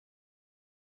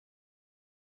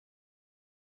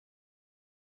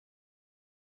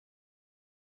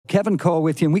Kevin Cole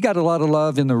with you, and we got a lot of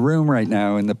love in the room right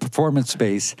now in the performance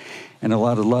space, and a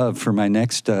lot of love for my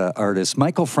next artist,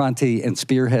 Michael Franti and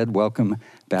Spearhead. Welcome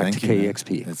back to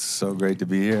KEXP. Man. It's so great to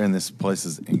be here, and this place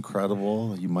is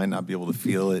incredible. You might not be able to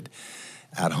feel it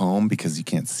at home because you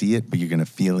can't see it, but you're going to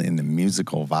feel it in the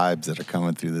musical vibes that are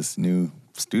coming through this new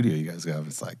studio you guys have.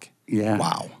 It's like,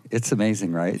 wow. It's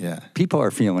amazing, right? Yeah. People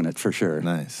are feeling it for sure.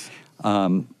 Nice.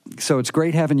 So it's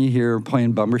great having you here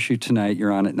playing Bumbershoot tonight.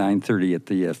 You're on at 9:30 at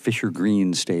the Fisher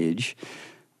Green stage.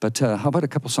 But how about a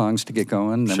couple songs to get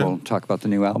going, then we'll talk about the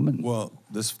new album? Well,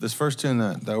 this first tune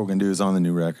that we're going to do is on the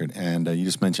new record, and you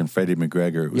just mentioned Freddie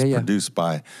McGregor. It was produced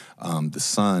by the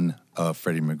son of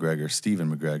Freddie McGregor,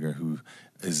 Stephen McGregor, who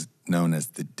is known as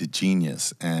the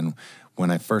Genius. And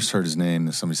when I first heard his name,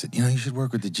 somebody said, you should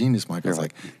work with the Genius, Mike. I was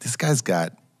like, this guy's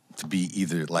got to be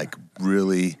either like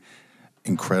really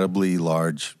incredibly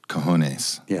large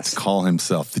cojones to call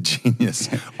himself the Genius,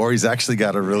 or he's actually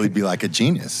got to really be like a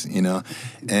genius,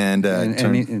 And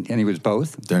he was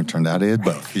both? Turned out he had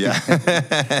both, yeah.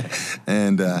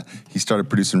 And he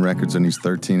started producing records when he was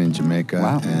 13 in Jamaica.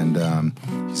 Wow. And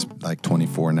he's like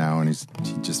 24 now, and he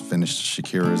just finished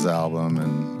Shakira's album,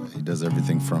 and he does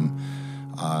everything from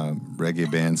reggae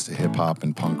bands to hip-hop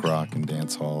and punk rock and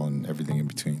dance hall and everything in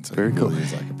between. So Very he cool. really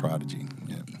is like a prodigy.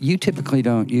 Yeah. You typically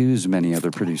don't use many other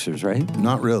producers, right?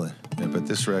 Not really. Yeah, but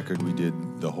this record, we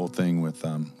did the whole thing with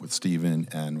Steven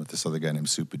and with this other guy named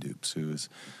Superdupes, who is,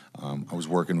 I was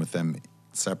working with them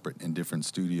separate in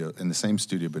different in the same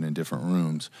studio, but in different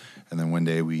rooms. And then one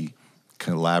day we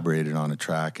collaborated on a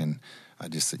track, and I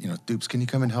just said, Dupes, can you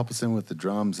come and help us in with the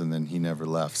drums? And then he never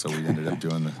left, so we ended up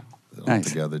doing it all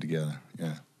together.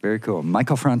 Yeah. Very cool.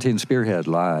 Michael Franti and Spearhead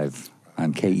live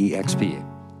on KEXP.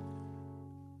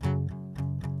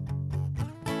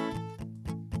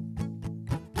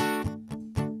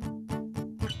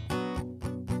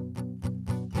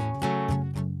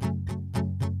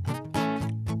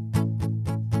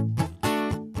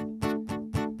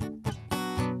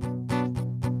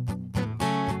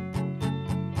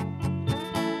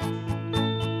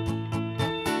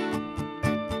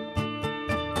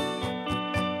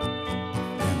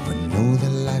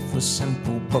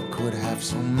 Simple, but could have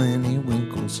so many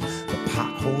wrinkles. The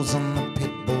potholes and the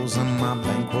pit bulls and my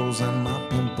bankrolls and my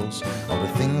pimples. All the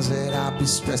things that I be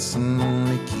stressing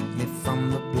only keep me from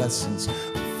the blessings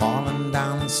of falling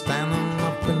down and standing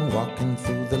up and walking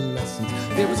through the lessons.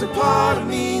 There is a part of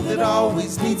me that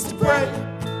always needs to pray.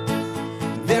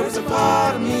 There is a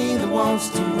part of me that wants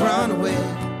to run away.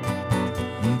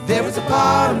 There is a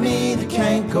part of me that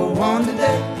can't go on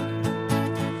today.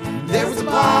 There is a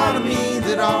part of me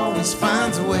that always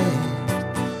finds a way,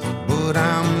 but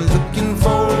I'm looking for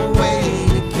a way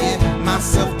to get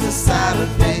myself to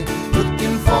Saturday.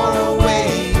 Looking for a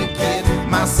way to get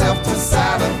myself to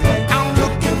Saturday. I'm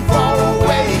looking for a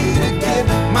way to get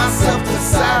myself to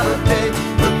Saturday.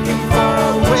 Looking for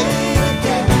a way to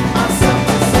get myself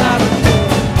to Saturday.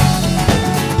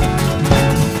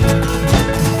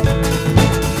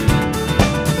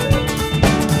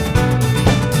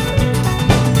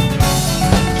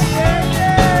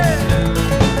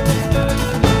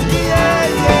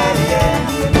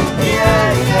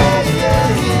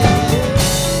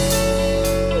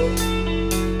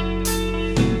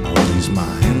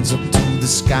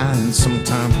 Sky, and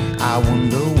sometimes I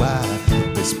wonder why the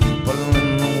best people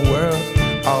in the world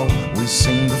always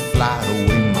seem to fly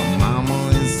away. My mama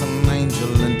is an angel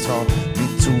and taught me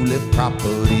to live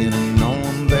properly, and I know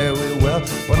I'm very well,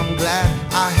 but I'm glad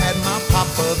I had my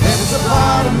papa. There's a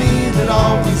part of me that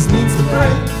always needs to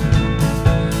pray.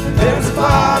 There's a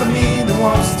part of me that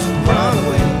wants to run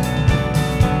away.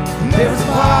 There's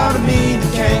a part of me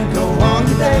that can't go on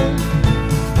today.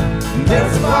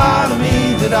 There's a part of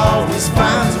me that always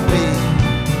finds a way,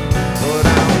 but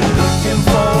I'm looking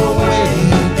for a way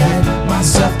to get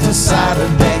myself to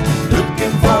Saturday.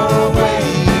 Looking for a way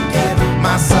to get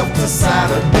myself to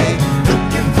Saturday.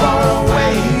 Looking for a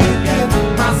way to get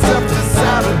myself to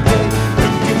Saturday.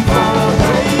 Looking for a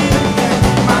way to get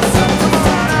myself to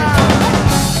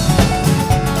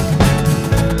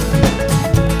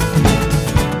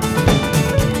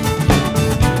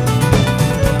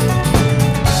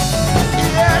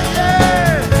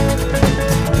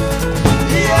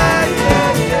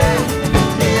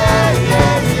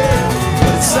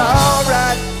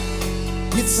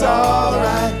It's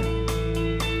alright,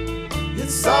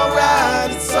 it's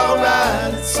alright, it's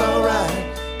alright, it's alright,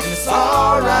 it's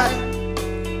alright,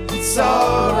 it's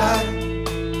alright,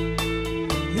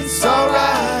 it's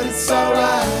alright, it's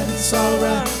alright, it's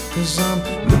alright, 'cause I'm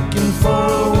looking for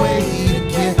a way to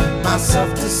get myself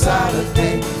to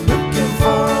Saturday, looking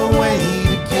for a way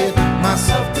to get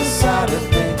myself to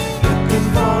Saturday.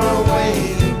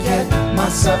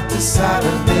 myself to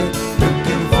Saturday,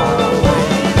 looking for a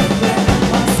way to get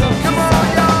myself. Come on,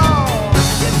 y'all!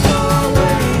 Looking for a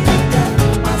way to get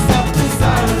myself to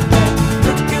Saturday,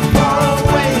 looking for a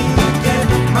way to get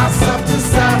myself to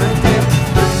Saturday,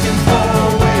 looking for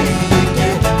a way to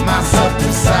get myself to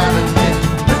Saturday,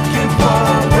 looking for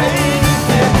a way to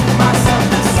get myself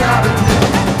to Saturday.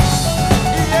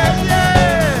 Yeah,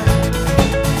 yeah.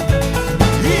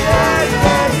 Yeah,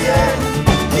 yeah, yeah.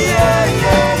 Yeah,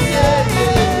 yeah, yeah, yeah.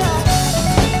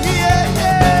 Yeah,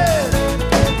 yeah.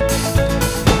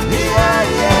 Yeah,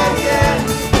 yeah, yeah.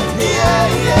 Yeah,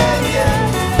 yeah,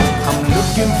 yeah. I'm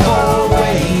looking for a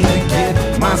way to get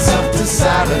myself to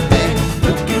Saturday.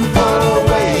 Looking for a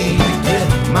way to get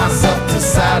myself to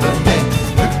Saturday.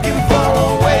 Looking for a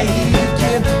way to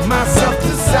get myself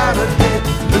to Saturday.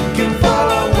 Looking for a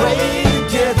way to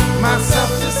get myself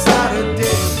to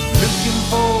Saturday. Looking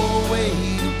for a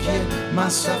way to get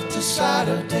myself to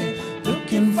Saturday.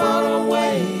 Looking for a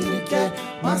way to get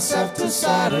myself to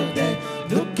Saturday.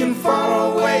 Looking for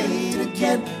a way to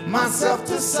get myself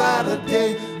to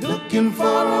Saturday. Looking for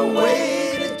a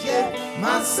way to get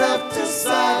myself to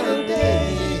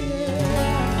Saturday.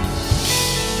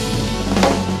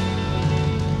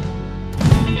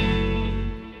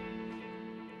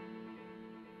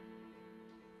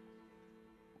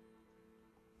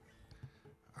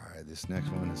 All right, this next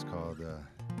one is called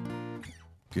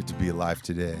Good to Be Alive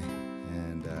Today.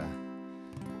 And it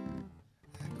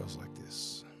goes like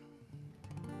this.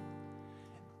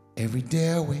 Every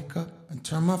day I wake up and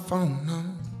turn my phone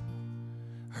on.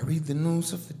 I read the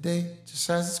news of the day just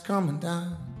as it's coming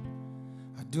down.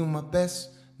 I do my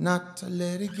best not to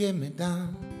let it get me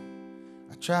down.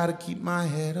 I try to keep my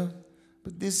head up,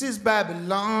 but this is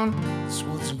Babylon. This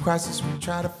world's in crisis, we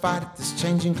try to fight it, this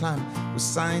changing climate. With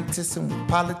scientists and with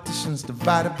politicians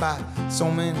divided by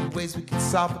so many ways we can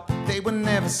solve it, but they will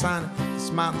never sign it. This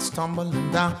mountain's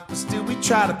tumbling down, but still we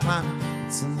try to climb it.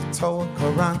 It's in the Torah,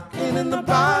 Quran, and in the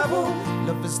Bible.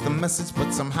 Love is the message,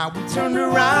 but somehow we turn to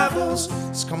rivals.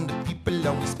 It's come to people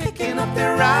always picking up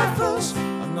their rifles.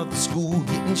 Another school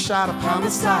getting shot up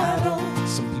homicidal.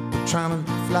 Some people trying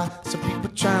to fly, some people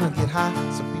trying to get high,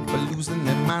 some people losing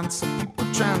their minds, some people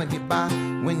trying to get by.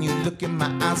 When you look in my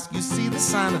eyes, you see the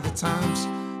sign of the times,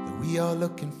 that we are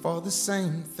looking for the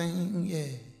same thing,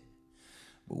 yeah.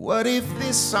 But what if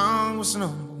this song was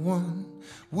number one?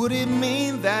 Would it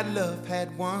mean that love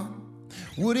had won?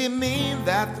 Would it mean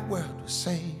that the world was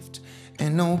saved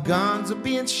and no guns are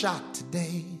being shot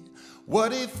today?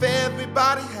 What if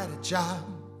everybody had a job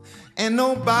and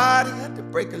nobody had to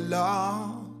break a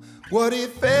law? What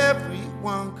if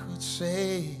everyone could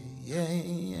say, yeah,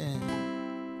 yeah,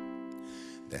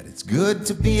 that it's good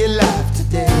to be alive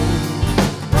today?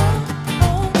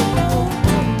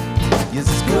 Yes,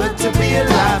 it's good to be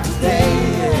alive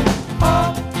today.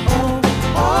 Oh, oh,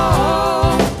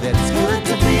 oh, that it's good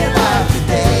to be alive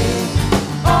today.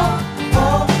 Oh,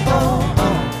 oh, oh,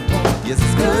 oh, yes,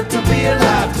 it's good to be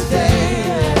alive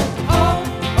today. Oh,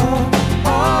 oh,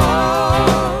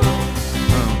 oh.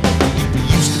 People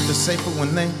used to feel safer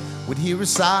when they would hear a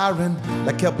siren,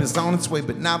 like help is on its way,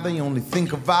 but now they only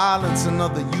think of violence.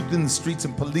 Another youth in the streets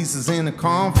and police is in a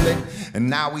conflict, and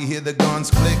now we hear the guns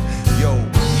click. Yo,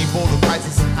 Ebola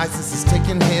crisis and ISIS is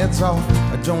taking heads off.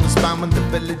 A drone is bombing the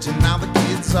village and now the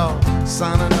kids are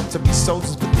signing up to be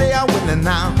soldiers, but they are willing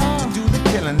now to do the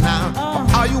killing now. Or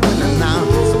are you willing now?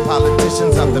 Some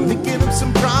politicians out there making up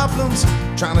some problems,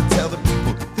 trying to tell the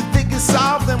people that they can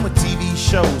solve them with TV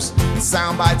shows and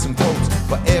sound bites and quotes.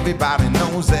 But everybody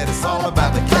knows that it's all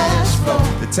about the cash flow.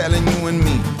 They're telling you and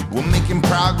me we're making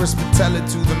progress, but tell it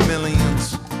to the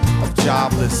millions of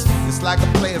jobless. It's like a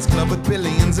players club with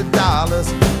billions of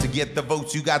dollars. To get the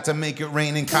votes, you got to make it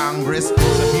rain in Congress. Some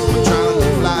people trying to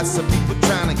live life, some people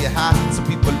trying to get high, some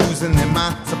people losing their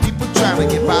mind, some people trying to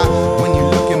get by. When you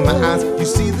look in my eyes, you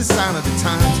see the sign of the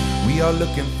times. We are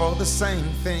looking for the same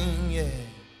thing, yeah.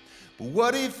 But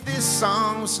what if this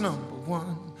song was number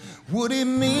one? Would it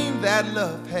mean that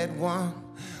love had won?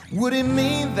 Would it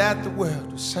mean that the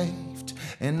world was saved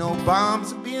and no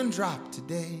bombs are being dropped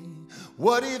today?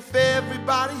 What if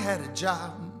everybody had a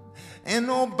job and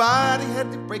nobody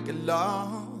had to break a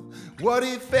law? What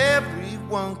if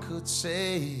everyone could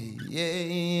say,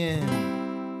 yeah,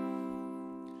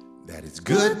 that it's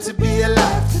good to be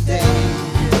alive today?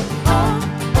 Oh,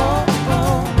 oh, oh,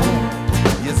 oh.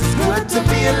 Yes, it's good to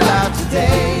be alive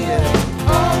today.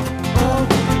 Oh, oh,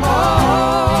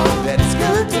 oh, that it's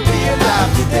good to be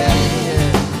alive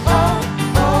today. Oh,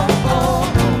 oh, oh, oh.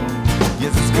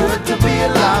 Yes, it's good to be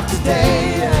alive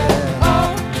today.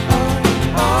 Oh,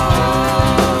 oh,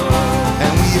 oh.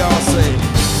 And we all say,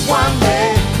 one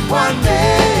day,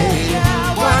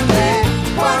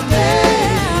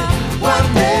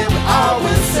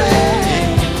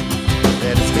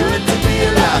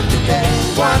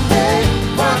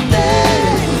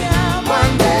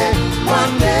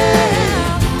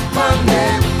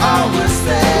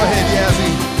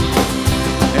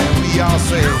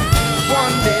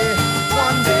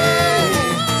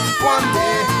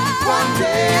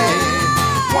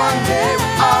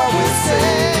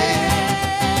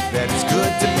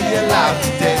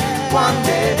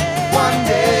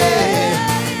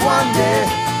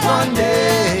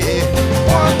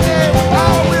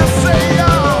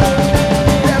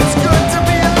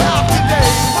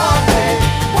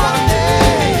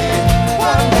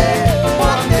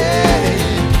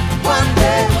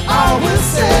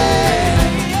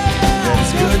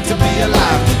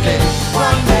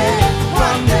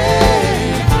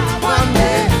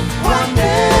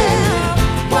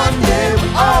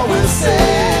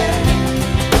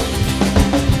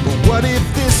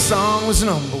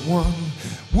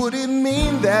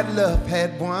 that love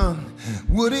had won?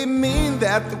 Would it mean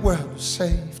that the world was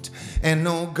saved and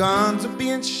no guns are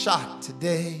being shot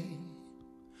today?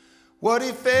 What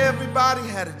if everybody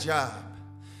had a job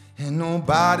and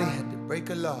nobody had to break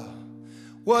a law?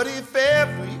 What if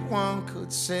everyone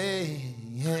could say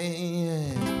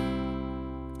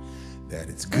that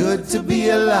it's good to be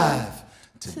alive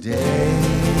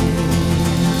today?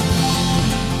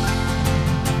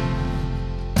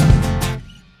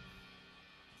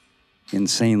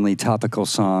 Insanely topical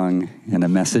song and a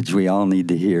message we all need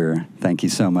to hear. Thank you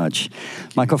so much.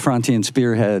 Michael Franti and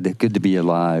Spearhead, good to be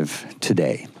alive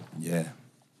today. Yeah.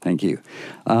 Thank you.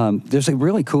 There's a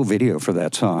really cool video for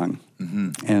that song.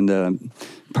 Mm-hmm. And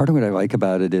part of what I like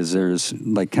about it is there's,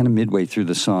 like, kind of midway through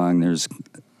the song, there's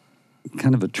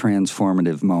kind of a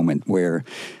transformative moment where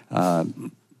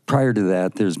prior to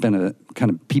that, there's been a kind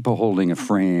of people holding a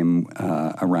frame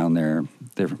around their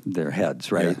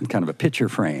heads, right? Yeah. Kind of a picture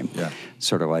frame,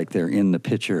 sort of like they're in the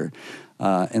picture.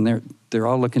 And they're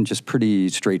all looking just pretty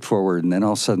straightforward, and then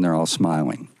all of a sudden they're all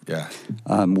smiling. Yeah.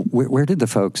 Where did the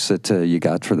folks that you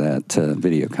got for that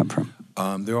video come from?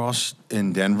 They're all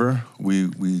in Denver.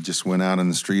 We just went out on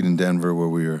the street in Denver where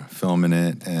we were filming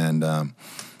it, and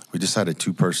we just had a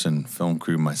 2-person film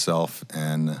crew, myself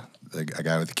and a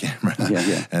guy with the camera.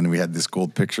 Yeah. And we had this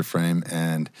gold picture frame,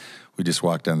 and we just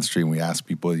walked down the street and we asked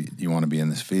people, you want to be in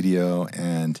this video?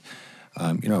 And,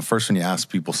 first when you ask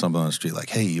people something on the street, like,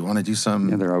 hey, you want to do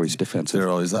something? Yeah, they're always defensive. They're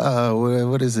always,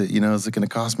 what is it? Is it going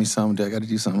to cost me something? Do I got to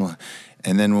do something?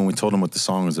 And then when we told them what the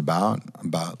song was about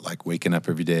like waking up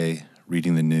every day,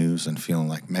 reading the news and feeling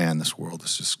like, man, this world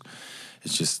is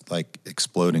just like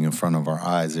exploding in front of our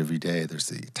eyes every day. There's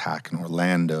the attack in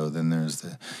Orlando, then there's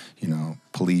the,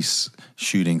 police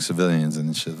shooting civilians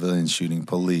and civilians shooting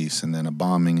police, and then a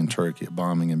bombing in Turkey, a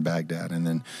bombing in Baghdad, and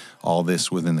then all this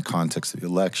within the context of the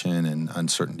election and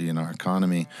uncertainty in our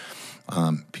economy.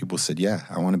 People said, yeah,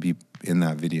 I want to be in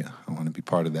that video. I want to be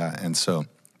part of that. And so,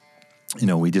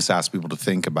 we just asked people to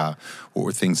think about what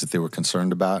were things that they were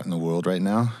concerned about in the world right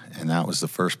now. And that was the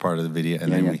first part of the video.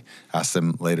 And then we asked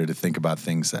them later to think about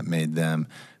things that made them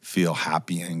feel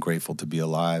happy and grateful to be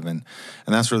alive. And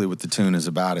that's really what the tune is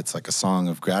about. It's like a song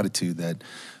of gratitude that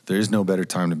there is no better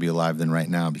time to be alive than right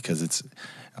now, because it's,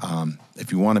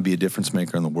 if you want to be a difference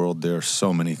maker in the world, there are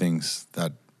so many things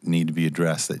that need to be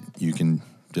addressed that you can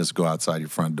just go outside your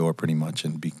front door pretty much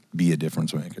and be a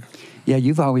difference maker. Yeah,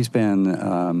 you've always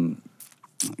been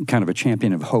kind of a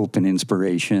champion of hope and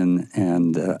inspiration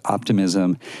and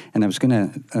optimism. And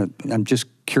I'm just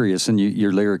curious, and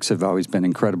your lyrics have always been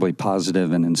incredibly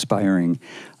positive and inspiring.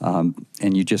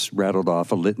 And you just rattled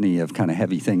off a litany of kind of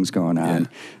heavy things going on.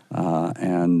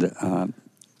 Yeah.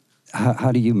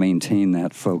 How do you maintain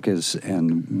that focus,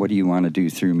 and what do you want to do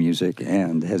through music?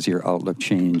 And has your outlook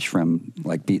changed from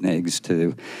like Beaten Eggs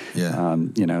to,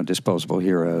 Disposable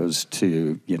Heroes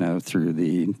to, through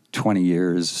the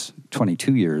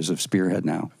 22 years of Spearhead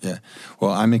now? Yeah.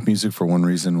 Well, I make music for one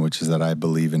reason, which is that I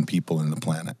believe in people and the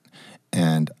planet.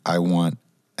 And I want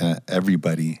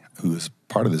everybody who is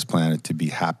part of this planet to be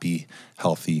happy,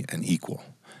 healthy, and equal.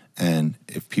 And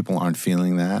if people aren't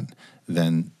feeling that,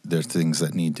 then there's things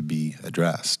that need to be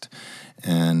addressed.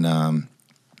 And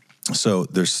so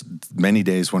there's many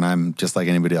days when I'm just like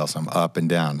anybody else. I'm up and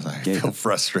down. I feel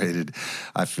frustrated.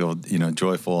 I feel,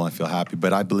 joyful. I feel happy.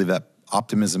 But I believe that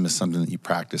optimism is something that you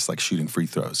practice, like shooting free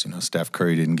throws. Steph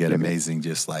Curry didn't get amazing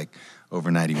just like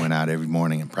overnight. He went out every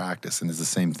morning and practiced. And it's the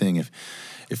same thing.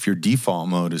 If your default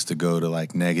mode is to go to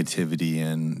like negativity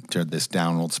and to this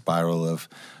downward spiral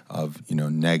of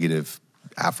negative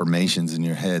affirmations in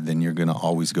your head, then you're going to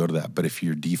always go to that. But if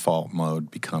your default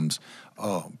mode becomes,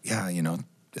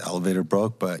 the elevator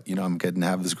broke, but, I'm getting to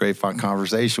have this great fun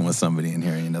conversation with somebody in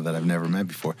here, that I've never met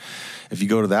before. If you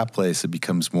go to that place, it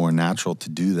becomes more natural to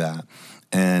do that.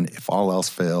 And if all else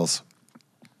fails,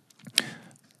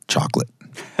 chocolate.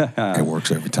 It works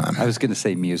every time. I was going to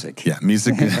say music. Yeah,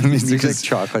 music,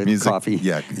 chocolate, coffee.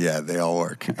 Yeah, they all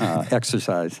work.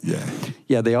 Exercise.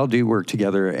 Yeah, they all do work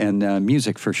together, and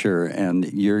music for sure. And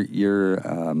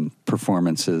your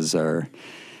performances are,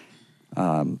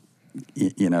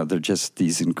 they're just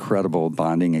these incredible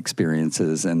bonding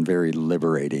experiences and very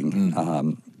liberating.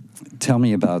 Tell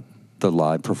me about the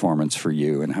live performance for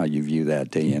you and how you view that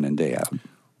day in and day out.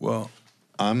 Well,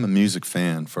 I'm a music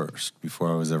fan first,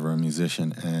 before I was ever a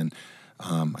musician. And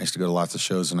I used to go to lots of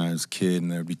shows when I was a kid,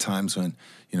 and there'd be times when,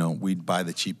 we'd buy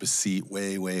the cheapest seat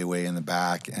way, way, way in the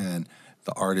back, and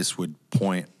the artist would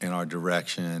point in our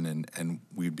direction, and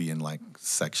we'd be in like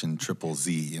section triple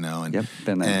Z, and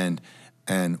been there.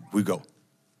 And we'd go,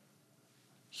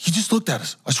 he just looked at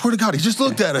us. I swear to God, he just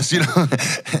looked at us, you know?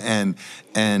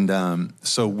 and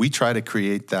so we try to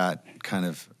create that kind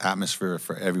of atmosphere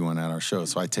for everyone at our show.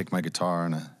 So I take my guitar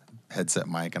and a headset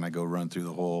mic and I go run through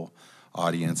the whole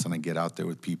audience and I get out there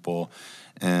with people.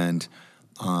 And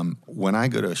when I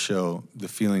go to a show, the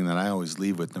feeling that I always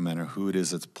leave with, no matter who it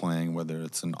is that's playing, whether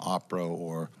it's an opera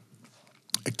or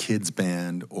a kids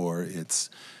band or it's,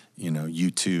 you know,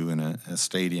 U2 in a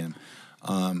stadium,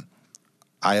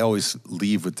 I always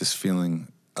leave with this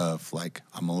feeling of like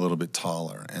I'm a little bit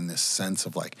taller and this sense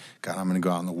of like, God, I'm going to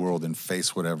go out in the world and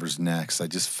face whatever's next. I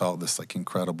just felt this like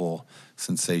incredible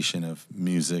sensation of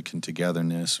music and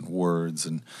togetherness and words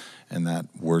and that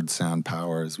word sound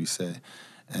power, as we say.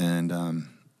 And I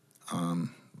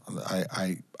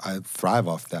thrive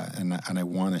off that, and I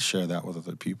want to share that with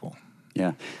other people.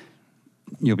 Yeah.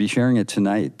 You'll be sharing it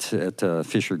tonight at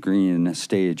Fisher Green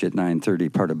stage at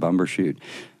 9:30, part of Bumbershoot.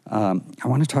 I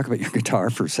want to talk about your guitar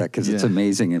for a sec, because it's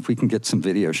amazing. If we can get some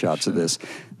video shots of this.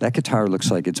 That guitar looks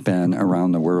like it's been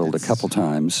around the world a couple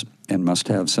times and must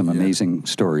have some amazing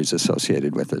stories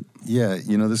associated with it. Yeah,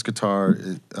 you know, this guitar,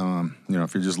 you know,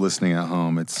 if you're just listening at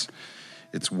home, it's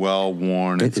well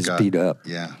worn. It's got, beat up.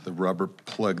 Yeah, the rubber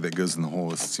plug that goes in the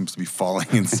hole seems to be falling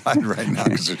inside right now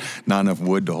because there's not enough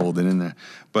wood to hold it in there.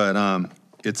 But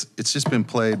it's just been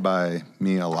played by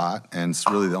me a lot, and it's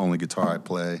really the only guitar I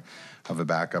play. I have a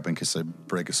backup in case I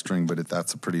break a string, but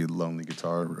that's a pretty lonely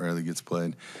guitar. It rarely gets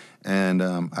played. And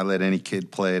I let any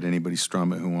kid play it, anybody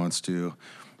strum it who wants to.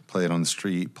 Play it on the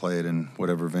street, play it in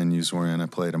whatever venues we're in. I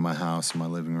play it in my house, in my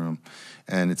living room.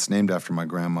 And it's named after my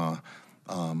grandma,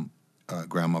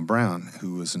 Grandma Brown,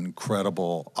 who was an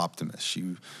incredible optimist.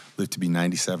 She lived to be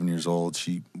 97 years old.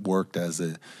 She worked as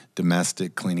a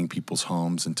domestic, cleaning people's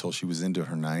homes until she was into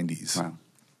her 90s. Wow.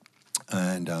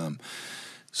 And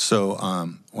so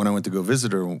when I went to go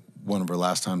visit her, one of her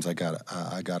last times, I got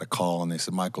a call, and they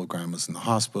said, Michael, Grandma's in the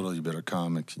hospital. You better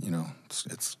come. You know,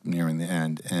 it's nearing the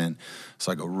end. And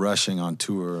so I go rushing on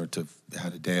tour to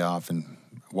had a day off and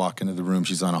walk into the room.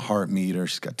 She's on a heart meter.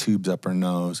 She's got tubes up her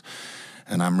nose.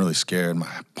 And I'm really scared.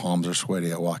 My palms are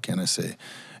sweaty. I walk in. I say,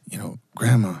 you know,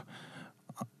 Grandma,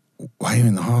 why are you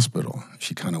in the hospital?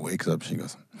 She kind of wakes up. She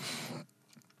goes,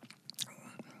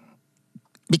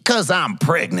 because I'm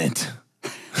pregnant.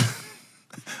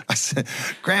 I said,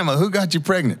 Grandma, who got you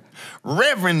pregnant?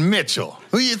 Reverend Mitchell.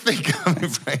 Who you think got me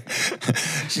pregnant?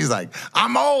 She's like,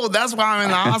 I'm old. That's why I'm in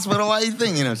the hospital. Why you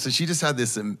think? You know, so she just had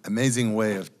this amazing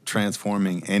way of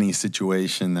transforming any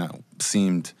situation that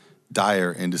seemed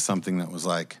dire into something that was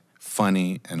like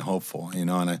funny and hopeful, you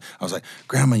know. And I was like,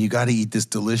 Grandma, you got to eat this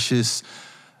delicious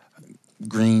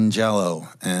green Jell-O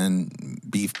and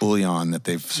beef bouillon that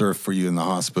they've served for you in the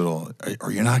hospital,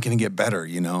 or you're not going to get better,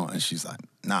 you know. And she's like,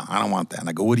 no, I don't want that. And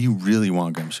I go, what do you really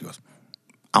want, Grandma? She goes,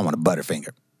 I want a Butterfinger.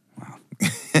 Wow.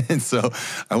 And so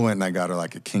I went and I got her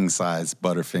like a king-size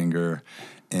Butterfinger,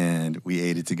 and we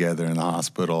ate it together in the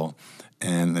hospital.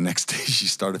 And the next day, she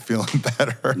started feeling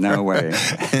better. No way.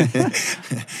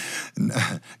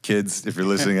 Kids, if you're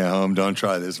listening at home, don't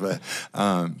try this. But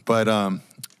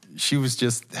she was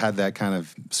just had that kind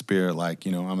of spirit, like,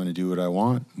 you know, I'm going to do what I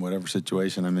want, whatever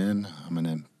situation I'm in. I'm going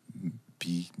to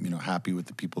be, you know, happy with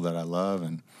the people that I love,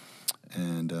 and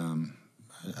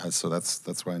so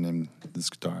that's why I named this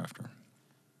guitar after her.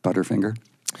 Butterfinger.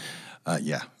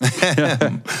 Yeah,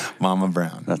 Mama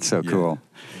Brown. That's so cool.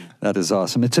 That is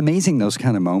awesome. It's amazing, those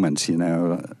kind of moments, you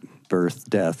know, birth,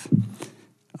 death.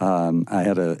 I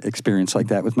had an experience like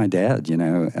that with my dad, you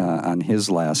know. On his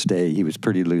last day, he was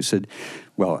pretty lucid.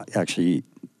 Well, actually,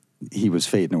 he was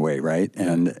fading away, right?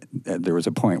 And there was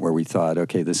a point where we thought,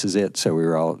 okay, this is it. So we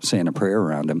were all saying a prayer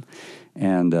around him.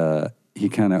 And he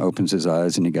kind of opens his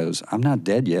eyes and he goes, I'm not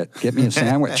dead yet. Get me a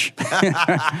sandwich.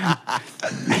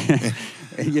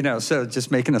 You know, so just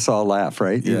making us all laugh,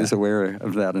 right? He was aware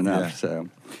of that enough, so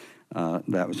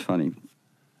that was funny.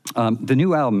 The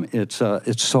new album, it's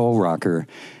soul rocker,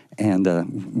 and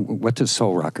what does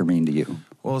soul rocker mean to you?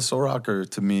 Well, a soul rocker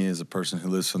to me is a person who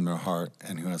lives from their heart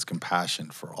and who has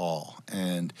compassion for all,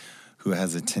 and who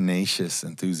has a tenacious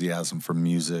enthusiasm for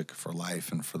music, for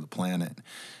life, and for the planet.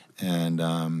 And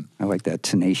I like that,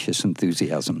 tenacious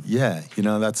enthusiasm. Yeah, you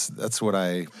know, that's what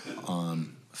I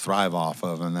thrive off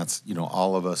of, and that's, you know,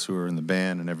 all of us who are in the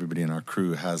band and everybody in our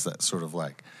crew has that sort of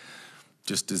like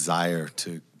just desire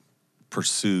to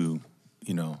pursue,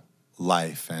 you know,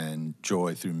 life and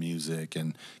joy through music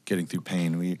and getting through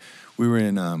pain. We were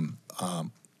in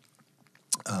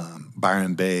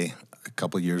Byron Bay a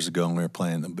couple of years ago, and we were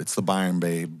playing. It's the Byron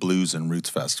Bay Blues and Roots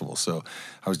Festival. So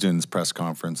I was doing this press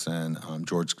conference, and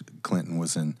George Clinton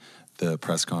was in the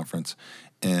press conference,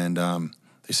 and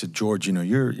he said, George, you know,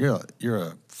 you're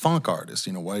a funk artist.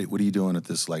 You know, what are you doing at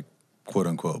this, like, quote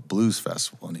unquote blues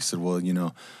festival? And he said, well, you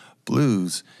know,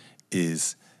 blues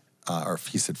is, or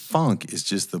he said, funk is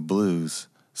just the blues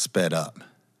sped up.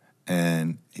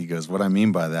 And he goes, what I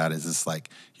mean by that is it's like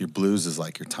your blues is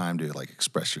like your time to like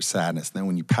express your sadness. And then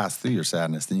when you pass through your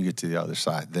sadness, then you get to the other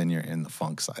side. Then you're in the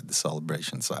funk side, the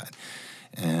celebration side.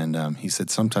 And he said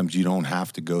sometimes you don't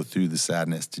have to go through the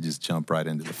sadness to just jump right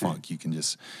into the funk. You can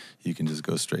just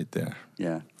go straight there.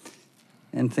 Yeah.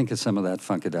 And think of some of that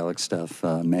funkadelic stuff,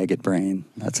 Maggot Brain.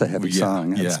 That's a heavy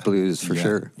song. That's blues for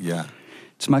sure. Yeah.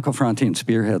 It's Michael Franti and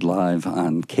Spearhead live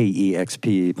on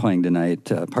KEXP playing tonight,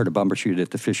 part of Bumbershoot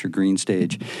at the Fisher Green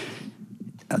stage.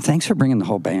 Thanks for bringing the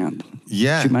whole band.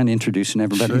 Yeah. Do you mind introducing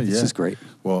everybody? Sure, This is great.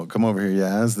 Well, come over here,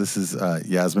 Yaz. This is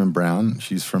Yasmin Brown.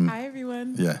 She's from... Hi,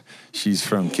 everyone. Yeah. She's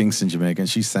from Kingston, Jamaica, and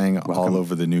she sang all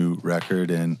over the new record.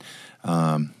 And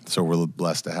so we're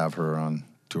blessed to have her on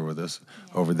tour with us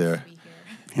over there.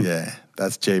 Yeah.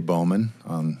 That's Jay Bowman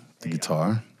on the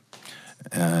guitar.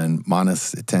 And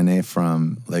Manas Itene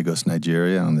from Lagos,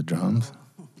 Nigeria on the drums.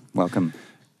 Welcome.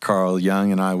 Carl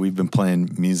Young and I, we've been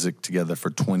playing music together for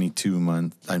 22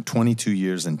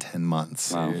 years and 10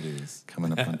 months. Wow. Here it is.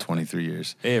 Coming up on 23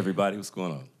 years. Hey, everybody, what's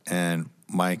going on? And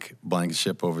Mike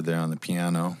Blankenship over there on the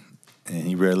piano. And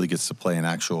he rarely gets to play an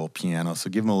actual piano, so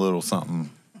give him a little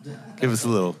something. Give us a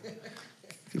little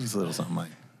something, Mike.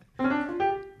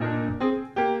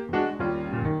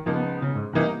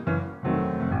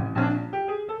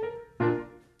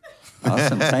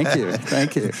 Awesome. Thank you.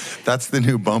 Thank you. That's the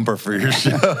new bumper for your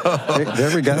show.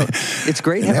 There we go. It's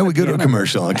great. And then we go to a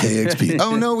commercial on KEXP.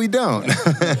 Oh, no, we don't.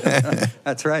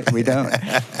 That's right. We don't.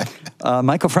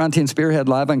 Michael Franti and Spearhead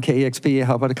live on KEXP.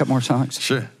 How about a couple more songs?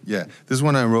 Sure. Yeah. This is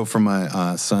one I wrote for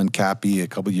my son, Cappy, a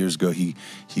couple years ago. He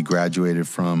graduated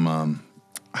from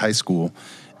high school.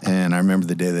 And I remember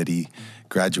the day that he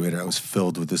graduated, I was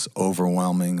filled with this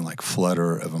overwhelming, like,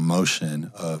 flutter of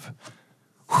emotion of...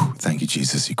 Thank you,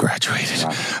 Jesus, you graduated.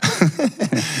 Wow.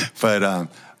 But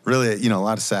really, you know, a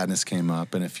lot of sadness came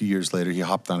up. And a few years later, he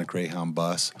hopped on a Greyhound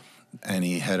bus and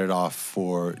he headed off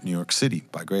for New York City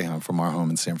by Greyhound from our home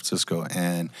in San Francisco.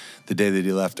 And the day that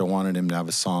he left, I wanted him to have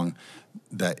a song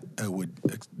that would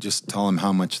just tell him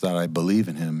how much that I believe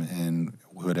in him and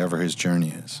whatever his journey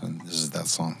is. And this is that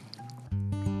song.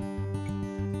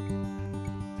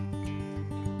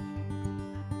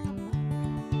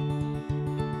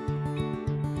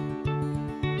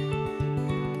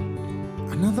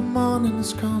 Another morning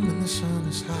has come and the sun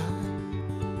is high,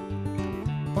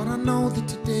 but I know that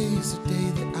today is the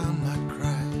day that I might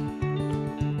cry,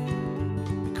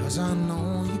 because I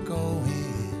know you're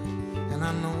going and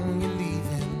I know you're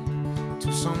leaving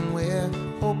to somewhere.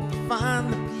 Hope to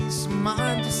find the peace of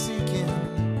mind you're seeking.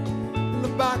 In the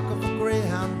back of a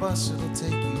Greyhound bus it'll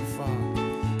take you far.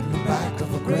 In the back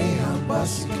of a Greyhound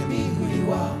bus you can be who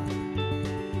you are.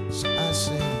 So I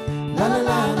say la la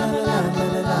la la la la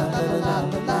la la la la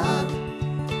la la.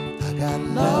 I got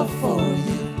love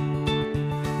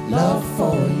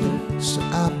for you, so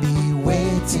I'll be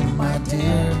waiting, my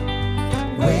dear,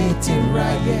 waiting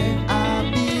right here. I'll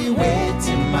be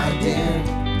waiting, my dear,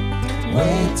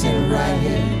 waiting right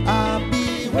here. I'll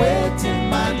be waiting,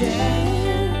 my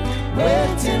dear,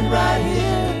 waiting right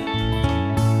here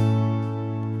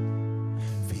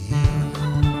for you.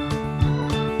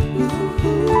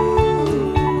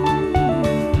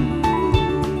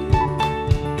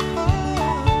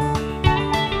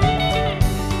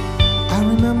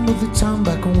 The time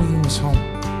back when we was home,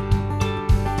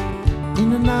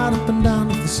 in and out, up and down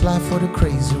of this life, what a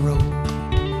crazy road.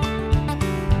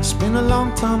 It's been a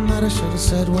long time that I should have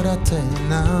said what I tell you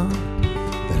now,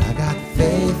 that I got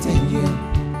faith in you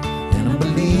and I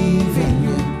believe in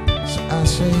you. So I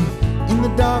say, in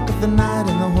the dark of the night,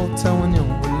 in the hotel when you're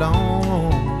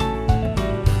alone,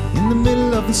 in the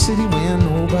middle of the city where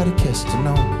nobody cares to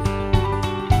know,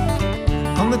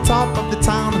 on the top of the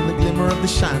town in the glimmer of the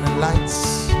shining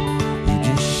lights,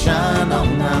 shine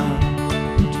on now,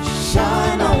 just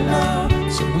shine on now.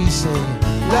 So we say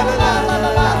la la la la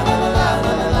la la la la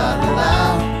la la la la.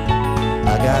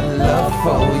 I got love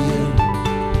for you,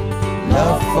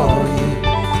 love for you.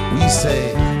 We say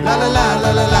la la la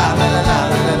la la la la la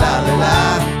la la la la.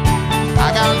 I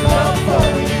got love for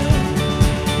you,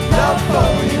 love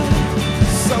for you.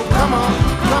 So come on,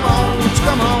 come on, won't you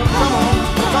come on, come on,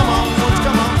 come on, won't you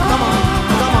come on, come on,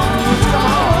 come on, won't you come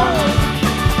on.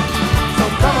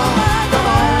 Come on, come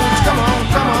on, come on,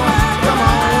 come on, come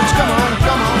on, come on,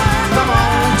 come on, come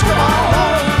on, come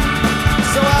on.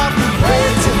 So I'll be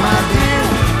waiting, my dear,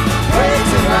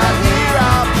 waiting right here.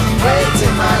 I'll be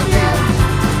waiting, my dear,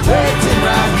 waiting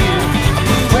right here. I'll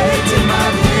be waiting, my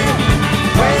dear.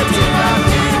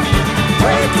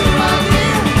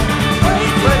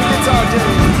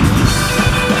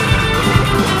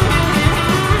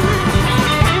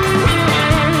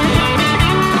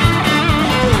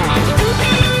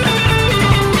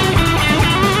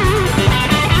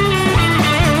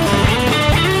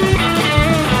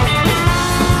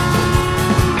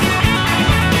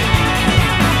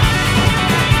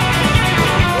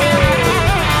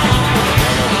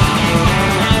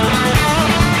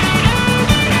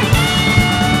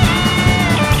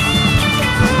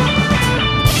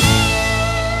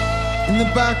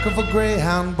 back of a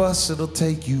Greyhound bus, it'll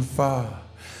take you far.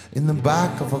 In the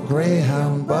back of a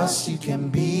Greyhound bus, you can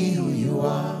be who you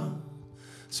are.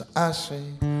 So I say,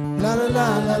 la la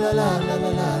la la la la la la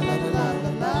la la la la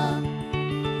la.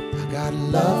 I got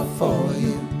love for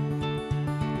you,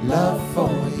 love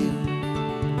for you.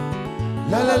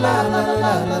 La la la la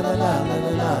la la la la la la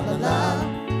la la la.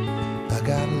 I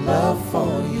got love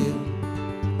for you,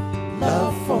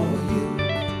 love for you.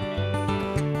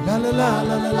 La la la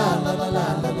la la la la la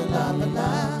la la la la la.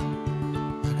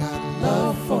 I got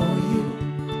love for you,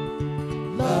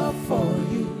 love for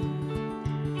you,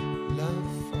 love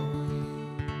for you.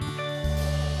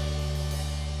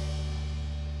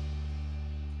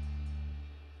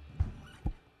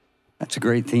 That's a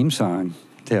great theme song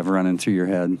to have running through your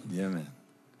head. Yeah, man.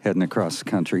 Heading across the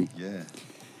country. Yeah.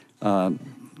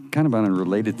 Kind of on a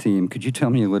related theme, could you tell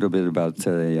me a little bit about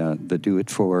the Do It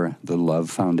For the Love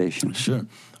Foundation? Sure.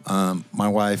 My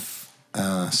wife,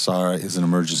 Sarah, is an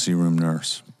emergency room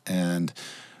nurse, and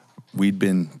we'd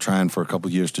been trying for a couple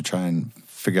of years to try and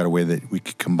figure out a way that we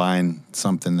could combine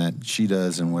something that she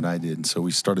does and what I did. And so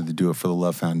we started to Do It For the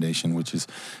Love Foundation, which is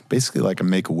basically like a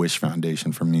Make-A-Wish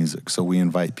foundation for music. So we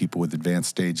invite people with advanced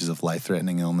stages of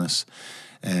life-threatening illness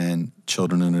and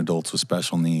children and adults with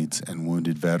special needs and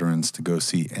wounded veterans to go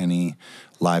see any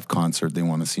live concert they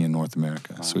want to see in North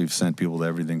America. Wow. So we've sent people to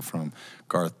everything from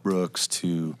Garth Brooks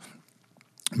to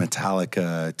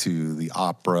Metallica to the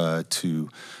opera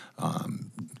to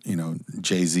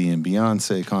Jay-Z and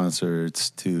Beyonce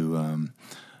concerts to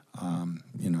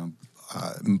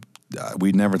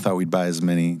we never thought we'd buy as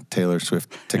many Taylor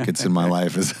Swift tickets in my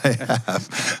life as I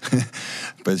have.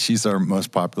 But she's our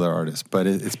most popular artist. But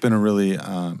it's been a really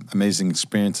amazing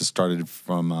experience. It started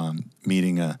from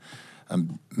meeting a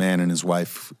man and his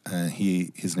wife.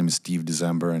 His name is Steve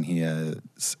December, and he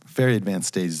has very advanced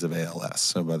stages of ALS.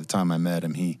 So by the time I met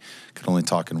him, he could only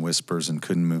talk in whispers and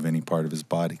couldn't move any part of his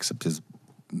body except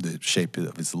the shape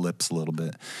of his lips a little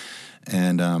bit.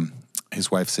 And his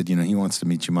wife said, he wants to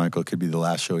meet you, Michael. It could be the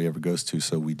last show he ever goes to.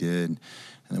 So we did. And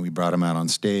then we brought him out on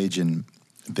stage, and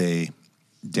they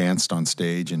danced on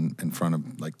stage in front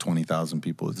of like 20,000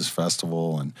 people at this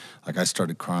festival. And like I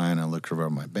started crying. I looked over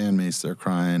at my bandmates, they're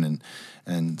crying,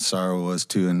 and Sarah was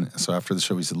too. And so after the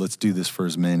show, we said, let's do this for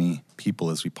as many people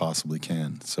as we possibly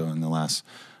can. So in the last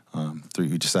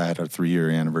we just had our 3-year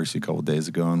anniversary a couple of days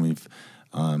ago, and we've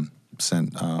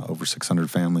sent over 600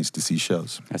 families to see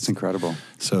shows. That's incredible.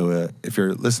 So if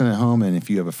you're listening at home and if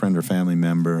you have a friend or family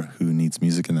member who needs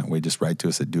music in that way, just write to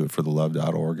us at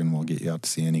doitforthelove.org and we'll get you out to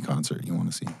see any concert you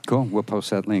want to see. Cool. We'll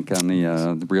post that link on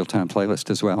the real-time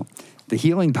playlist as well. The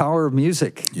healing power of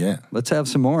music. Yeah. Let's have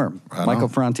some more. Right Michael on.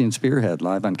 Franti and Spearhead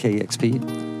live on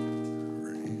KEXP.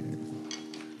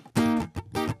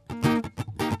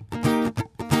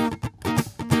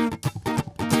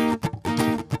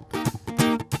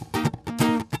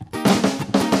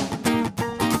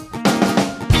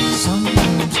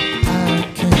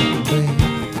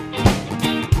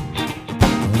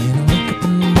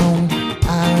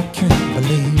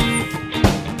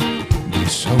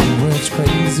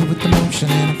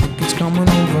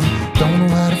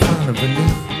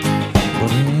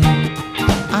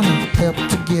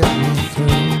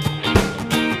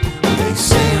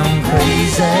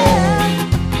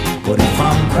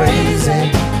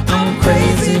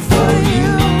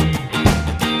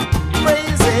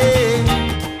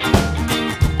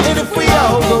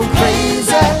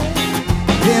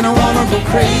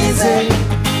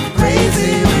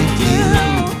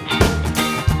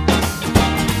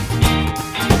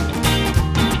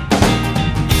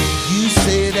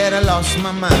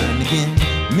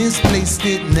 Misplaced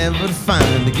it, never to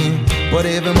find again. But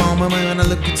every moment when I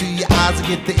look into your eyes, I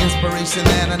get the inspiration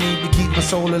that I need to keep my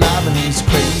soul alive in these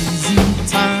crazy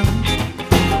times.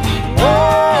 Oh,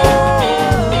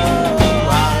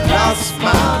 I lost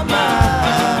my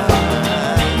mind.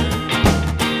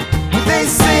 They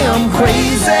say I'm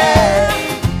crazy,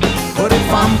 but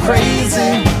if I'm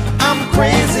crazy, I'm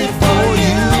crazy for you.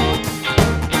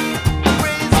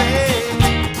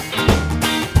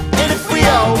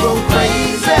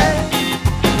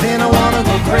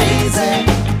 Crazy,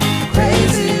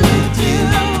 crazy with you.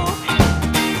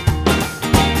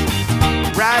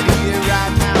 Right here,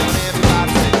 right now, and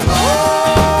everybody say,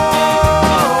 oh,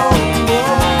 oh.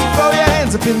 Throw your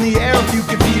hands up in the air if you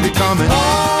can feel it coming.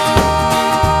 Oh,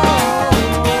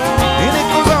 and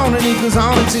it goes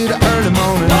on until the early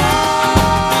morning.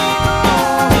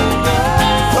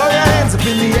 Throw your hands up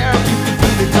in the air if you can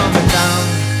feel it coming down.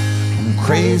 I'm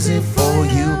crazy for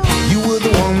you. You were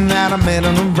the one that I met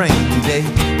on a rainy day.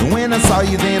 And when I saw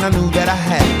you then I knew that I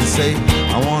had to say,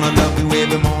 I wanna love you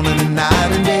every morning and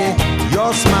night and day. You're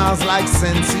Your smile's like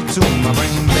Sensi to my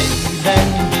brain, baby.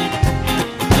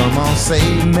 Come on,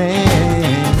 save me.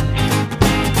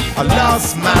 I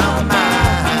lost my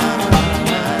mind.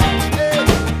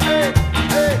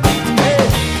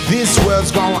 This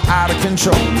world's gone out of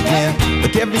control again.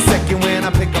 Like every second when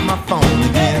I pick up my phone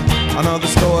again. Another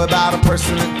story about a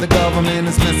person that the government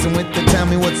is messing with. They tell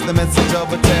me what's the message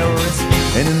of a terrorist.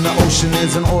 And in the ocean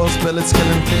is an oil spill, it's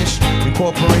killing fish. And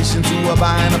corporations who are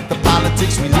buying up the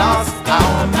politics. We lost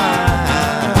our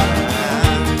minds.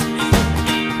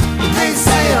 They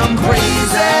say I'm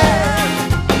crazy,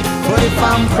 but if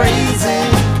I'm crazy,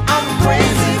 I'm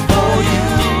crazy for you.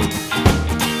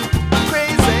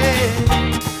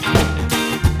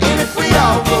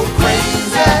 I'll go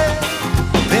crazy,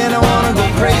 then I wanna go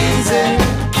crazy,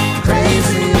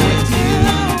 crazy with you.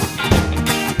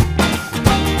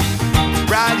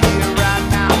 Right here, right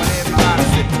now, and everybody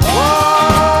say, whoa,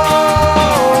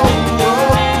 whoa,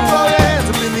 throw your hands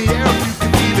up in the air if you can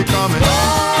feel it coming.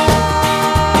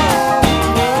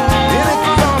 And it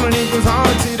goes on and it goes on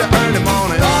till the early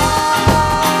morning.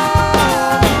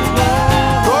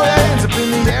 Throw your hands up in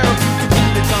the air if you can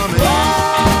feel it coming.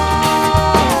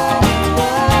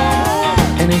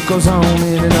 And it goes on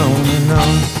and on and on.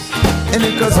 And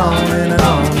it goes on and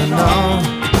on and on.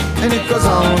 And it goes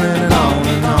on and on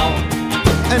and on.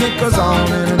 And it goes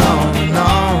on and on and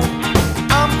on.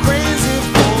 I'm crazy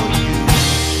for you.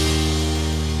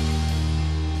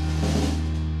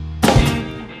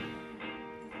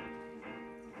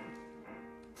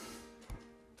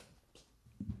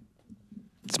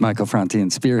 It's Michael Franti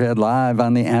and Spearhead live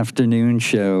on the afternoon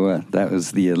show. That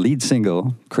was the lead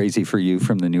single, Crazy for You,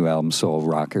 from the new album Soul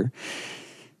Rocker.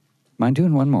 Mind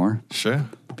doing one more? Sure.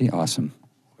 Be awesome.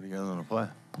 What do you guys want to play?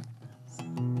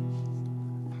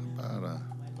 How about,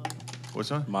 which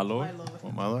one? My Lord.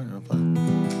 What, My Lord? You want to play?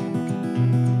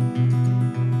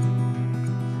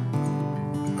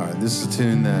 All right, this is a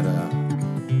tune that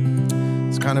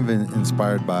it's kind of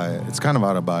inspired by, it's kind of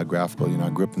autobiographical. You know, I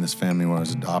grew up in this family where I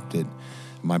was adopted.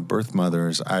 My birth mother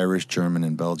is Irish, German,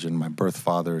 and Belgian. My birth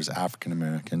father is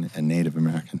African-American and Native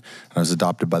American. And I was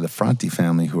adopted by the Franti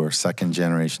family, who are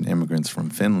second-generation immigrants from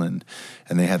Finland.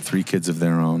 And they had 3 kids of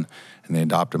their own. And they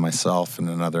adopted myself and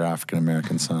another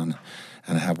African-American son.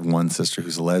 And I have one sister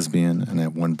who's a lesbian, and I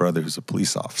have one brother who's a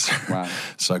police officer. Wow.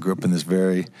 So I grew up in this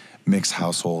very mixed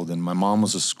household. And my mom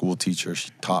was a school teacher. She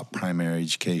taught primary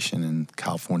education in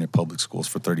California public schools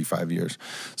for 35 years.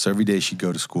 So every day she'd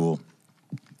go to school,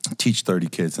 teach 30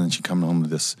 kids, and then she'd come home to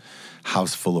this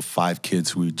house full of 5 kids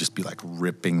who would just be like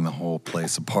ripping the whole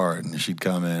place apart. And she'd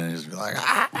come in and just be like,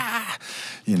 ah,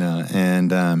 you know.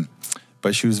 And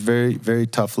but she was very, very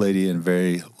tough lady and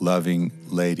very loving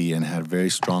lady and had a very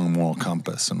strong moral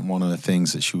compass. And one of the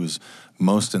things that she was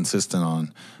most insistent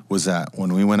on was that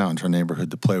when we went out into our neighborhood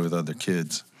to play with other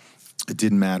kids, it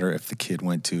didn't matter if the kid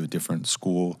went to a different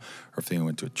school or if they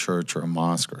went to a church or a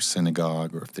mosque or a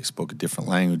synagogue or if they spoke a different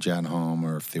language at home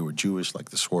or if they were Jewish like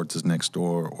the Schwartzes next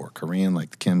door or Korean like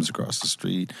the Kims across the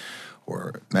street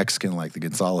or Mexican like the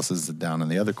Gonzaleses down in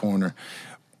the other corner.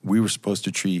 We were supposed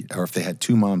to treat, or if they had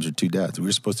 2 moms or 2 dads, we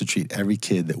were supposed to treat every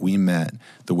kid that we met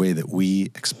the way that we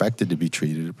expected to be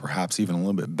treated, perhaps even a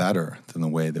little bit better than the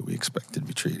way that we expected to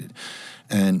be treated.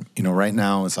 And, you know, right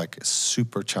now it's like a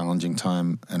super challenging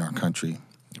time in our country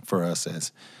for us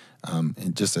as,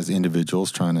 just as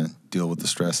individuals trying to deal with the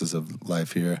stresses of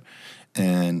life here,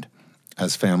 and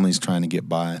as families trying to get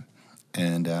by,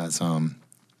 and as a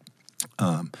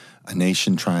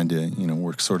nation trying to, you know,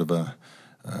 work sort of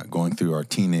going through our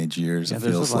teenage years, it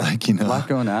feels like, you know. A lot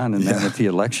going on, and then with the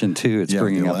election, too, it's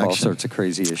bringing up all sorts of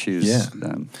crazy issues. Yeah.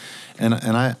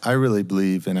 And I really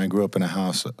believe, and I grew up in a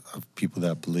house of people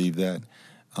that believe that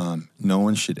no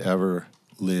one should ever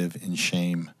live in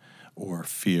shame or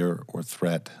fear or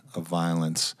threat of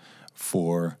violence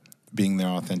for being their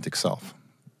authentic self,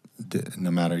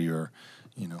 no matter your,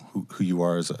 you know, who you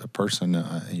are as a person,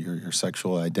 your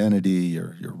sexual identity,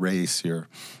 your race, your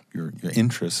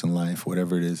interests in life,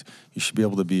 whatever it is, you should be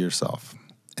able to be yourself.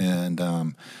 And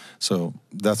so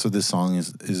that's what this song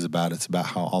is about. It's about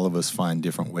how all of us find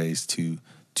different ways to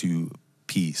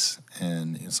peace.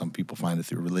 And you know, some people find it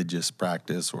through religious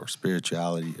practice or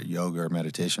spirituality or yoga or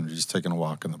meditation or just taking a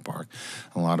walk in the park.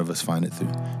 And a lot of us find it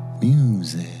through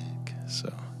music.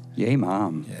 So, yay,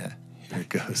 Mom. Yeah, here it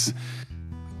goes.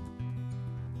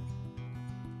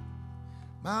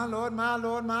 My Lord, my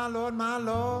Lord, my Lord, my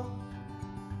Lord,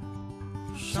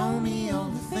 show me all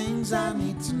the things I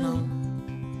need to know.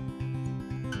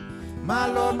 My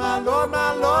Lord, my Lord,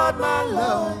 my Lord, my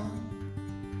Lord,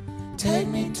 take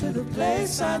me to the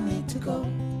place I need to go.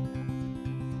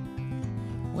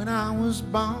 When I was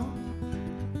born,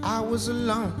 I was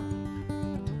alone.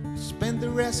 Spent the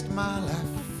rest of my life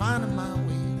finding my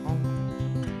way home.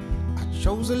 I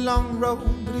chose a long road,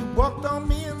 but he walked on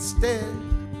me instead.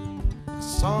 I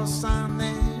saw a sign there,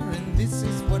 and this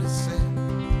is what it said.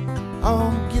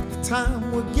 Oh, get the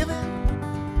time we're given.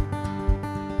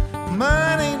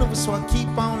 Mine ain't over, so I keep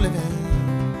on living.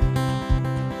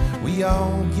 We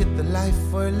all get the life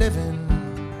we're living.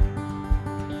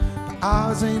 But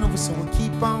ours ain't over, so we'll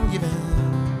keep on giving.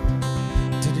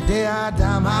 Till the day I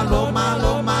die, my Lord, my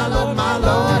Lord, my Lord, my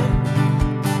Lord.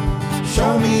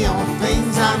 Show me all the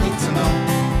things I need to know.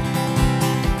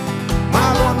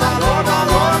 My Lord, my Lord, my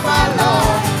Lord, my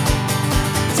Lord.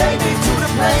 Take me to the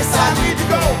place I need to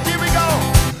go. Here we go.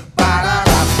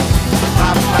 Ba-da-da,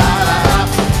 ba-ba-da-da,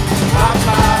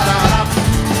 ba-ba-da-da,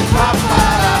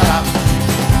 ba-ba-da-da,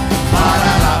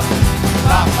 ba-da-da,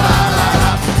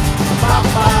 ba-ba-da-da,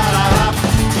 ba-ba-da-da,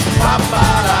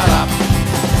 ba-ba-da-da.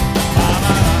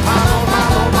 My Lord, my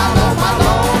Lord, my Lord, my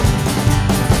Lord.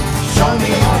 Show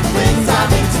me all the things I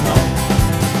need to know.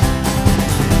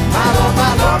 My Lord,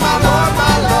 my Lord, my Lord,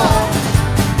 my Lord.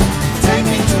 Take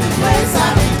me to the place I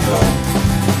need to go.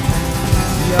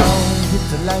 We all get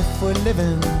the life we're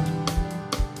living,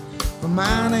 but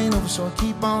mine ain't over, so I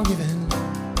keep on giving.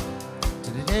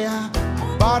 Till the day I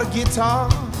bought a guitar,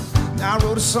 and I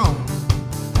wrote a song.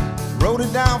 Wrote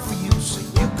it down for you so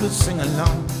you could sing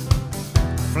along.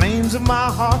 Flames of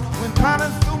my heart went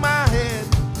pounding through my head,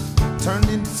 turned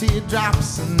into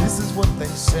teardrops, and this is what they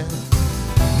said.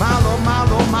 My Lord, my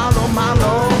Lord, my Lord, my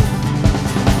Lord.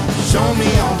 Show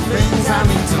me all the things I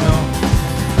need to know.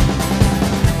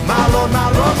 My Lord,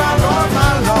 my Lord, my Lord,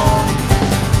 my Lord.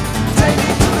 Take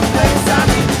me to the place I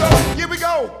need to go. Here we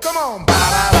go, come on.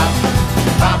 Ba-da-da,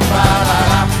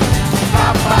 ba-ba-da-da,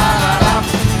 ba-ba-da-da,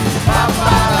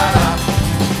 ba-ba-da-da,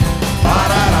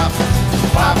 ba-da-da,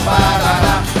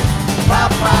 ba-ba-da-da, ba-ba-da-da,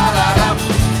 ba-ba-da-da.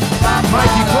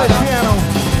 Mikey, play piano.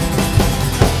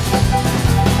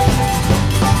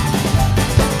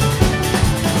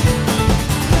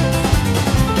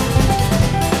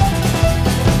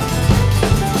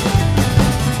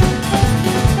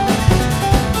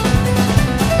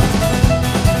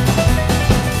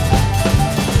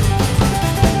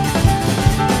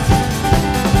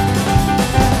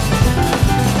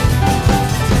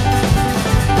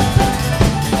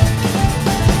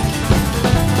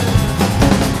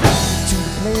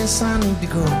 I need to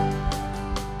go.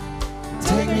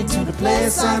 Take me to the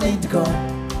place I need to go.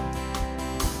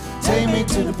 Take me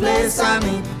to the place I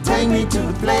need. Take me to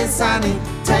the place I need.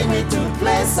 Take me to the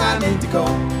place I need to go.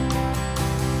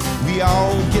 We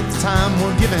all get the time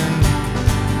we're given,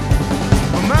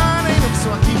 but mine ain't up,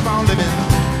 so I keep on living.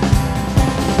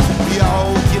 We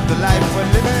all get the life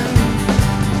we're living.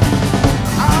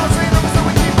 Ours ain't up, so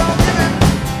we keep on giving.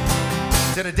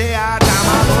 Till the day I die,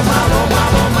 my Lord, my Lord, my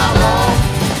Lord, my Lord.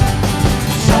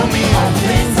 Show me all the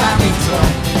things I need to know.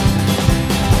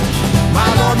 My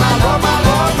Lord, my Lord, my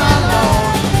Lord, my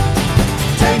Lord.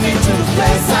 Take me to the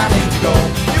place I need to go.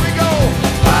 Here we go.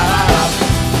 Ba-da-da,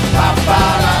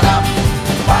 ba-ba-da-da,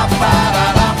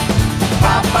 ba-ba-da-da,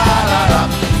 ba-ba-da-da,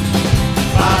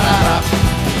 ba-da-da,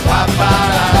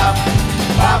 ba-ba-da-da,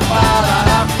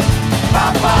 ba-ba-da-da,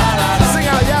 ba-ba-da-da. Sing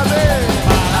out, Yazzie.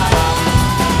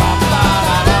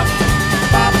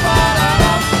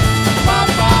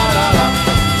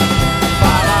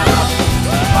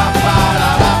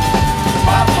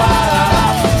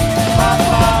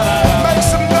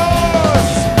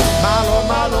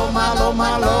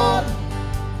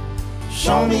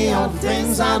 Show me all the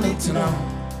things I need to know.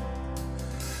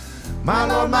 My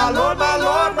Lord, my Lord, my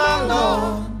Lord, my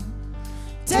Lord.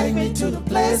 Take me to the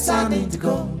place I need to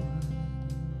go.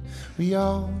 We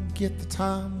all get the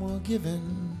time we're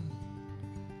given.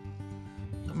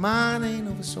 Mine ain't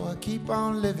over, so I keep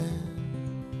on living.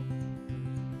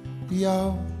 We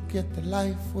all get the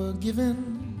life we're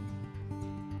given.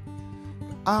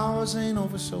 Ours ain't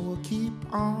over, so we'll keep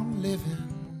on living.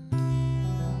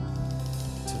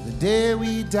 The day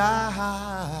we die.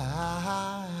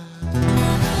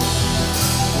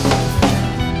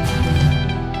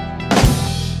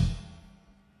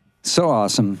 So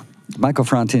awesome. Michael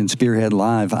Franti and Spearhead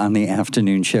live on the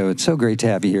afternoon show. It's so great to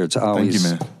have you here. It's always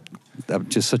Thank you, man.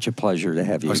 Just such a pleasure to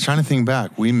have you. I was trying to think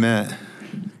back. We met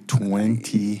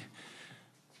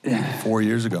 24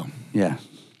 years ago. Yeah.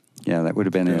 Yeah, that would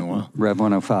have been it. Rev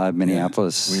 105,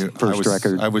 Minneapolis, first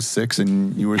record. I was 6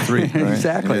 and you were 3, right?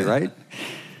 Exactly, right?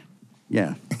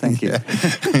 Yeah, thank you.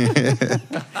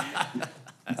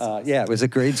 Yeah, it was a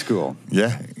grade school.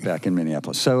 Yeah, back in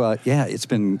Minneapolis. So yeah, it's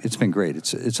been great.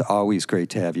 It's always great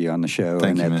to have you on the show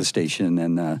Thank and you, at man. the station.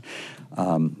 And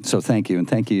So thank you, and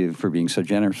thank you for being so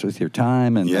generous with your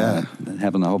time and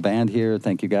having the whole band here.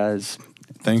 Thank you, guys.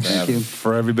 Thank you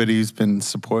for everybody who's been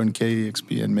supporting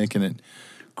KEXP and making it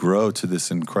grow to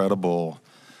this incredible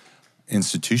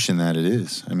institution that it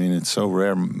is. I mean, it's so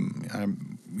rare.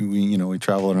 We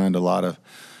travel around a lot of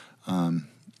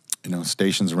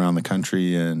stations around the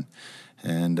country, and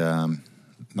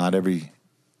not every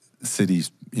city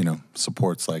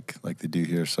supports like they do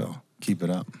here. So keep it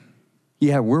up.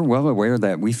 Yeah, we're well aware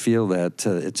that we feel that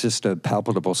it's just a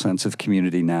palpable sense of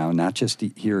community now, not just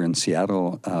here in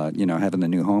Seattle, having the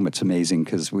new home. It's amazing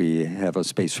because we have a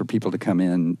space for people to come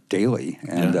in daily,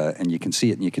 and you can see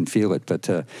it and you can feel it.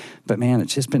 But man,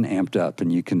 it's just been amped up,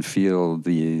 and you can feel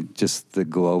the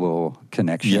global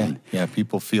connection. Yeah,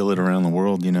 people feel it around the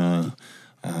world.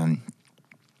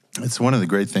 It's one of the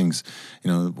great things.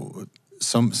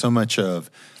 So much of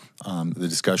the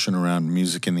discussion around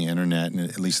music and the internet, and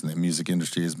at least in the music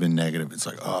industry, has been negative. It's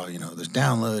like, there's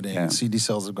downloading, CD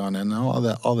sales have gone down,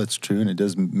 and all that's true, and it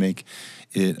does make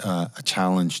it a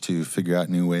challenge to figure out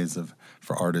new ways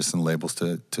for artists and labels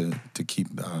to keep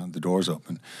the doors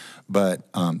open.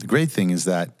 But the great thing is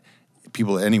that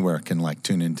people anywhere can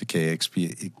tune into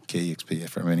KEXP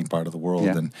from any part of the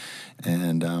world,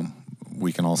 and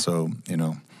we can also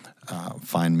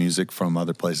find music from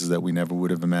other places that we never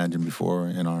would have imagined before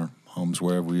in our homes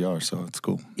wherever we are. So it's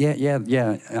cool.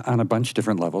 Yeah. On a bunch of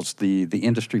different levels. The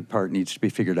industry part needs to be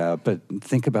figured out, but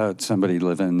think about somebody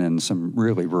living in some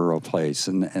really rural place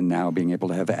and now being able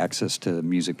to have access to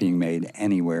music being made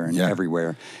anywhere and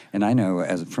everywhere. And I know,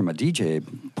 as from a DJ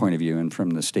point of view and from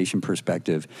the station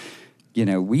perspective,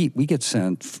 we get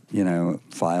sent,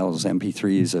 files,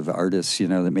 MP3s of artists,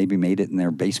 that maybe made it in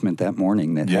their basement that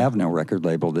morning that have no record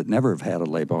label, that never have had a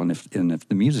label. And if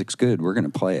the music's good, we're going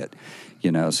to play it,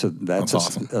 So that's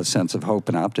awesome. A sense of hope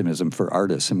and optimism for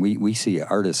artists. And we see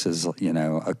artists as,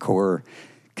 a core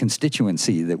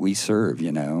constituency that we serve,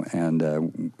 and,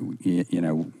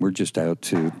 we're just out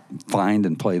to find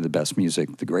and play the best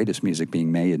music, the greatest music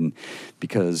being made. And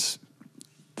because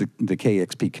the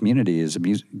KEXP community is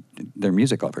they're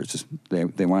music lovers.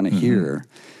 They want to hear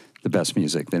the best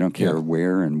music. They don't care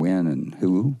where and when and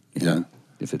who.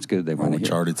 If it's good, they want to hear. What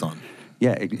chart it's on.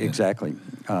 Yeah, exactly.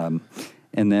 And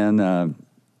then,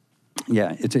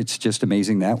 it's just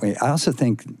amazing that way. I also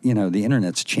think the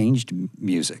internet's changed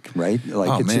music, right?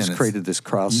 Just created this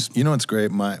cross. You know what's great?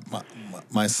 My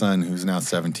son, who's now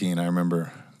 17, I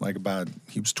remember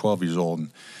he was 12 years old,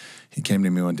 and he came to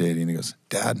me one day and he goes,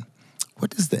 "Dad, what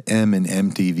does the M in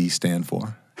MTV stand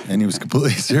for?" And he was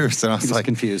completely serious. And I was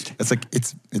confused. It's like,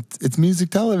 it's music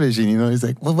television, He's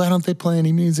like, "Well, why don't they play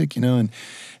any music, And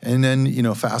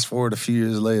then, fast forward a few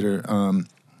years later,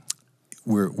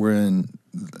 we're in,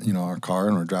 our car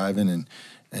and we're driving,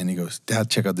 and he goes, "Dad,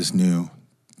 check out this new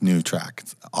track.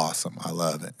 It's awesome. I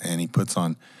love it." And he puts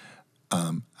on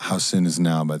How Soon Is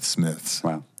Now by the Smiths.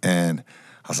 Wow. And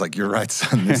I was like, "You're right,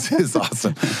 son. This is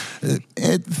awesome."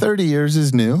 30 years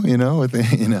is new,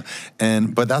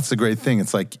 but that's the great thing.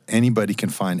 It's like anybody can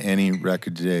find any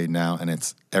record today now, and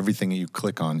it's everything that you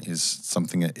click on is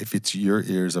something that if it's your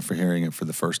ears are for hearing it for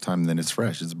the first time, then it's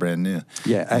fresh, it's brand new.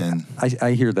 Yeah,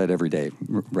 I hear that every day,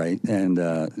 right? And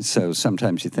so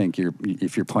sometimes you think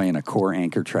if you're playing a core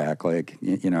anchor track, I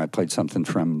played something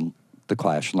from The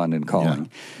Clash, London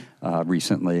Calling,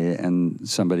 recently, and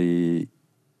somebody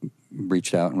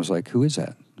reached out and was like, "Who is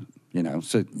that?"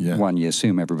 One, you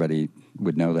assume everybody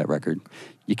would know that record.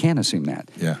 You can't assume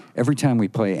that. Yeah. Every time we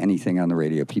play anything on the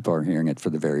radio, people are hearing it for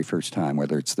the very first time,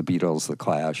 whether it's the Beatles, the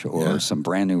Clash, or some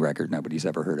brand new record nobody's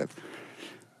ever heard of.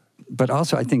 But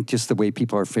also, I think just the way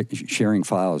people are sharing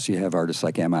files, you have artists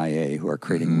like MIA who are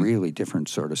creating really different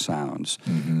sort of sounds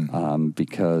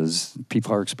because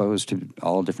people are exposed to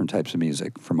all different types of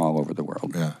music from all over the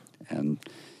world. Yeah. And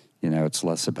it's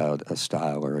less about a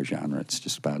style or a genre. It's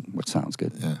just about what sounds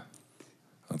good. Yeah.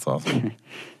 That's awesome.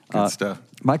 Good stuff.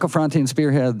 Michael Franti and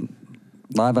Spearhead,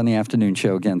 live on the afternoon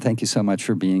show. Again, thank you so much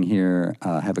for being here.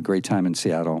 Have a great time in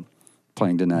Seattle,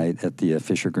 playing tonight at the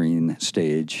Fisher Green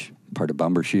stage, part of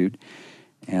Bumbershoot.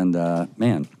 And,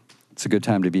 man, it's a good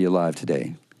time to be alive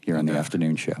today here on the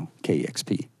afternoon show,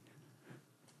 KEXP.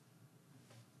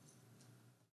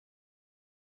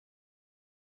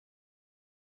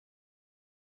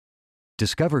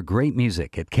 Discover great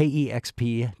music at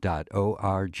KEXP.org.